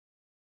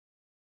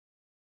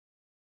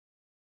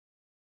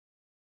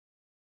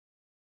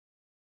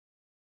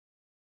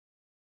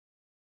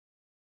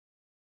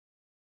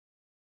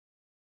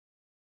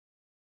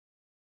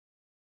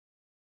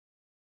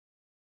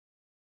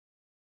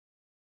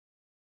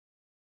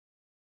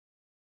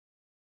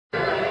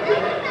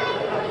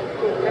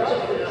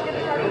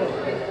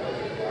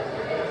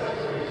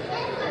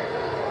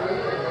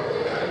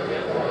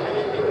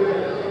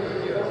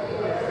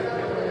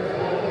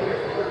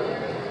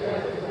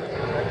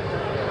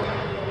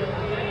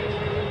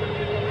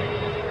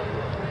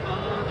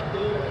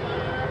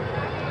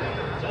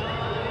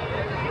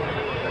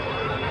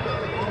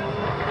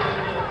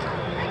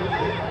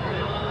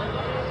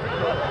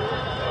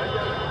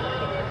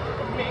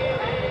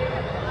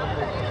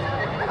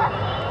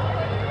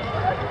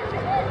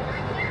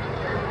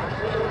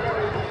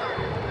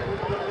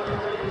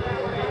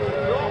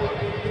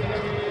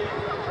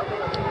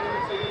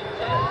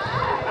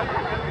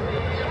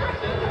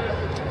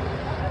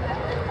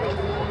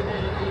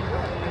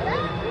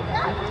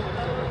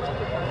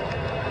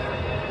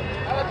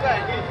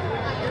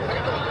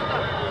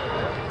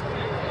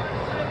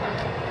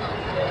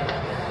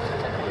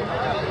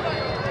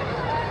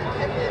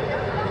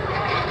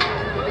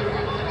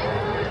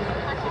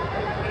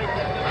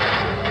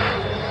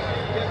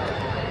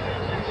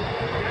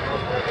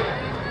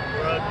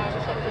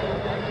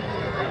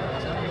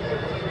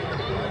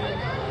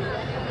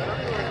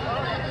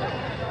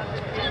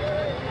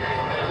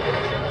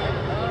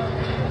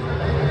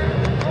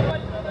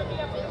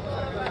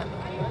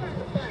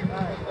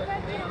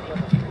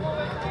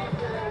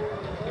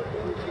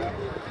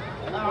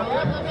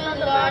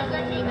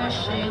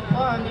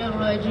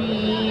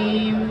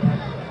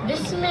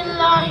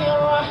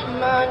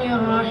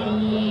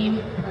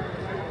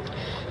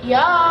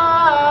يا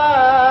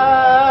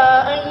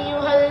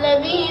أيها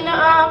الذين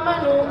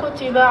آمنوا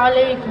كتب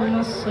عليكم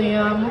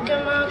الصيام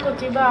كما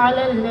كتب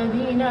على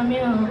الذين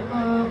من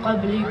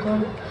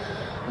قبلكم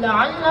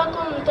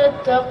لعلكم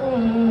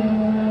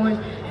تتقون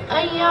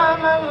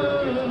أياما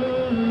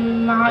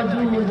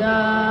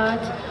معدودات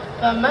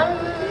فمن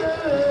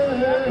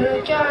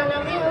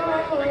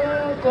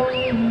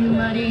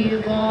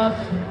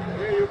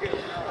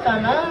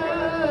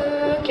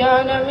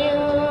كان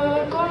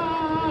منكم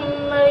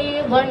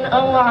مريضا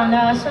أو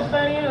على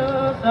سفر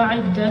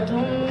فعدة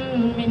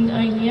من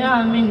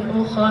أيام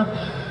أخر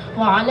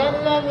وعلى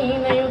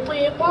الذين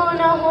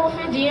يطيقونه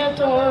فدية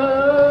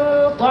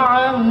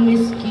طعام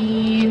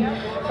مسكين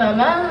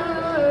فمن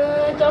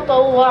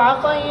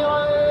تطوع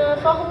خيرا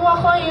فهو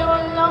خير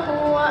له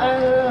وأن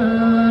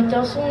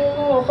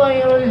تصوموا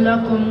خير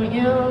لكم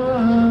إن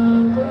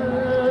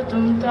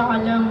كنتم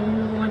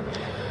تعلمون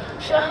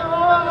شهر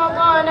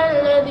رمضان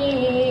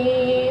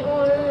الذي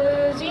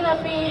أنزل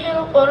فيه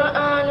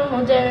القرآن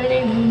هدى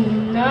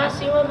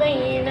للناس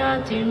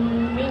وبينات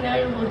من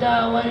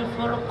الهدى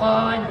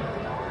والفرقان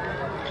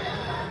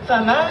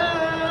فمن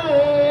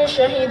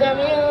شهد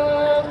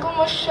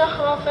منكم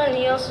الشهر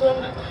فليصم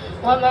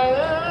ومن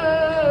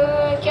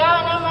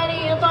كان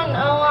مريضا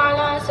أو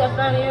على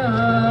سفر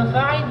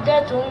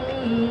فعدة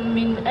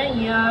من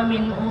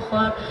أيام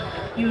أخر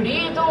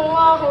يريد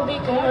الله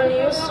بكم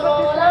اليسر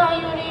ولا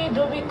يريد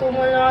بكم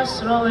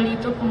العسر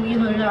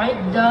ولتكملوا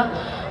العدة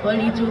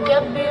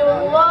ولتكبروا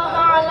الله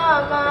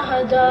على ما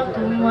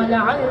هداكم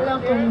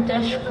ولعلكم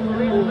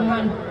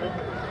تشكرون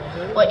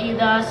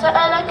وإذا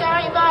سألك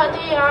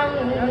عبادي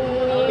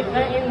عني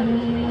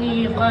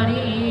فإني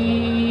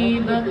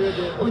قريب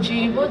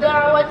أجيب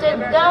دعوة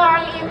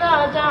الداعي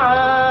إذا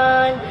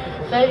دعان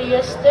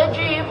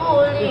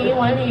فليستجيبوا لي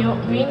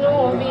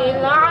وليؤمنوا بي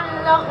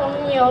لعلهم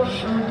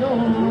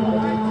يرشدون.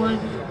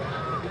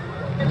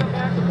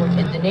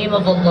 In the name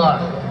of Allah,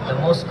 the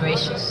most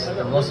gracious,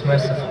 the most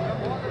merciful.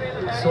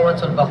 Surah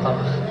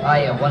Al-Baqarah,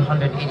 Ayah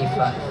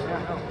 185.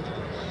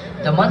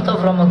 The month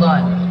of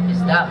Ramadan is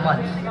that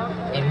month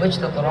in which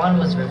the Quran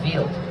was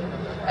revealed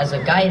as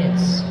a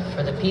guidance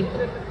for the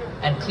people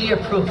and clear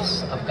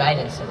proofs of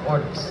guidance and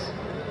orders.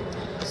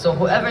 So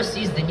whoever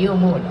sees the new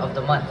moon of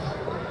the month,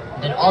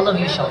 then all of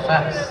you shall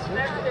fast.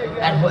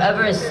 And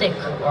whoever is sick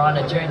or on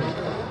a journey,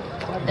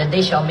 then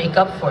they shall make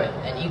up for it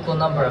an equal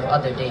number of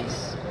other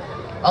days.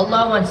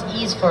 Allah wants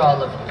ease for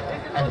all of you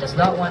and does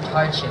not want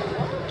hardship.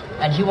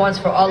 And He wants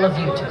for all of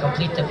you to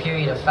complete the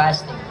period of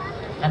fasting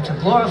and to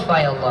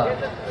glorify Allah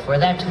for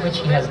that to which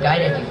He has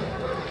guided you,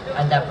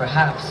 and that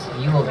perhaps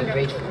you will be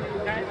grateful.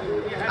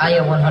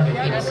 Ayah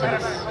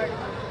 186.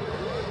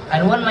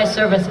 And when my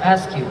servants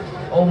ask you,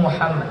 O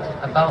Muhammad,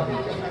 about me,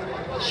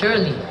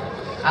 surely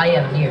I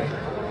am near.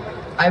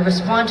 I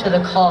respond to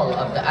the call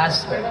of the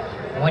asker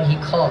when he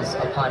calls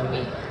upon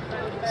me.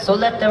 So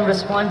let them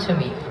respond to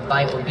me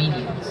by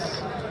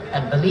obedience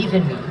and believe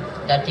in me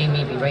that they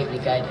may be rightly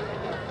guided.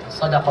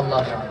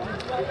 Sadaqallah.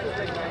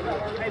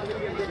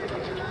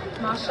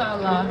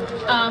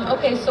 MashaAllah.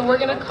 Okay, so we're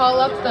going to call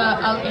up the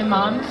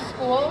Al-Imam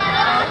school.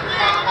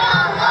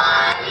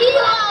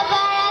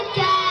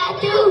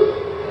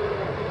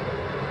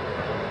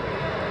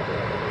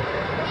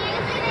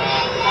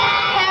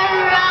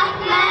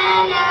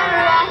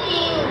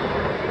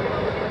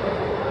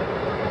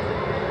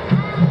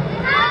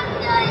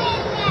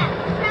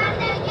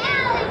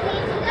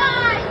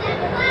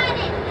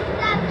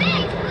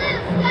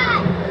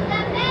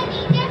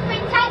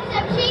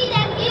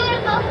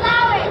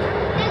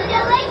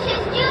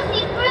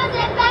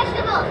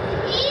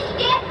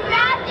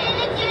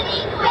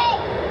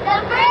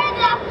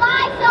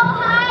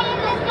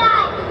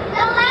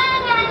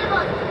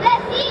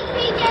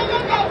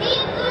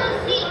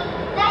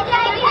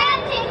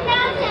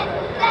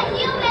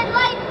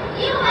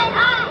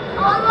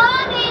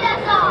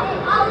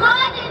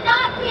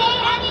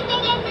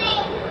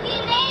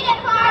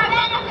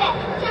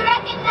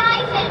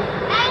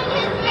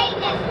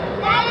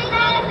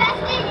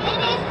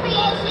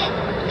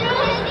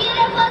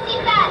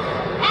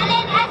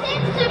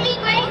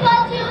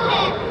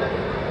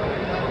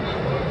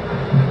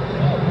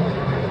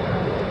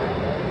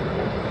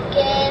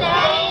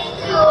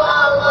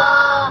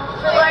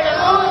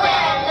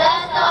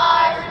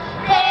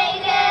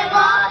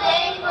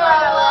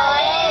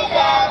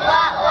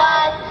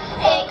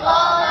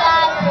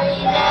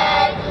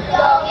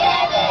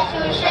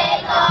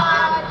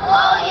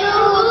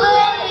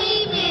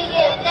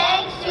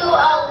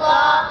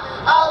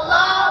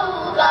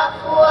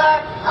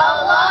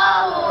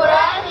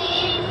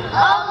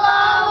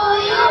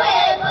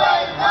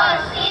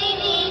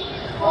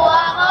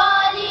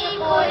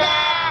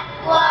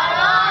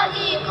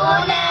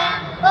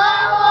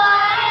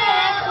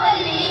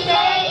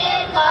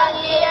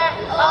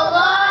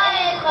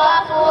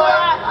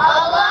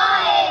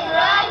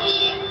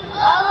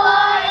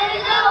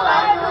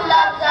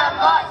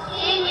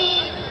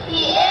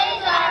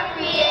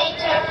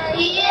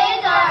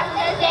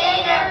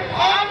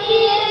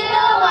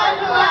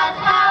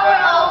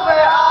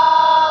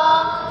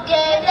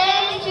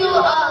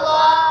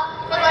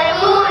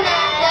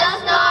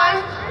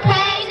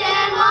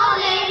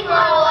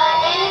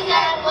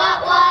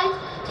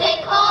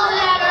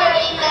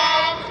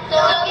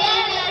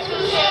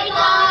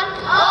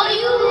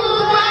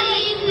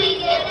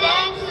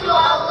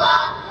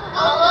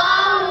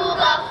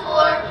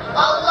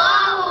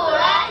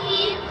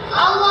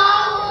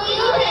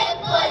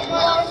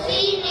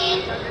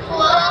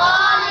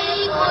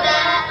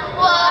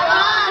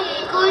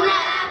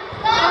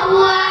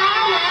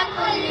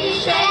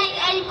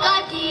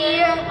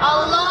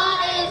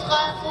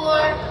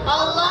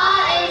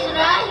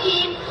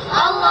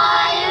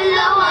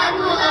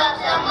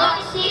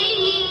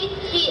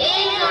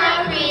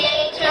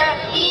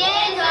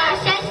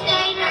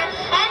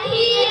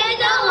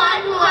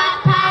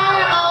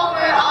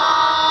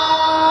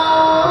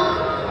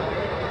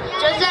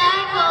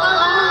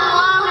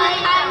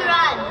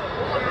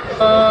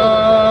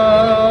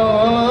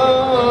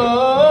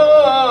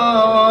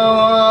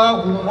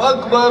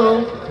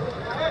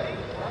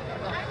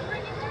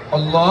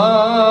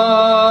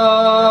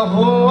 الله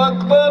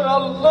أكبر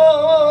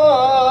الله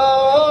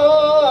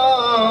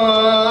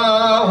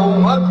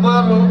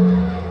أكبر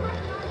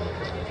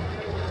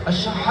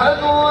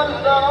أشهد أن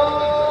لا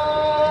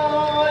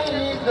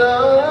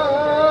إله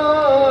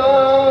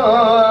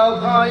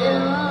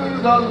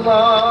إلا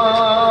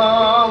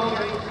الله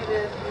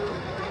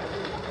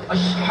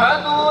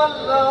أشهد أن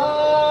لا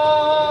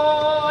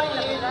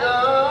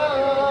إله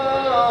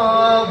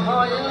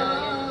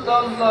إلا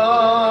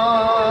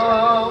الله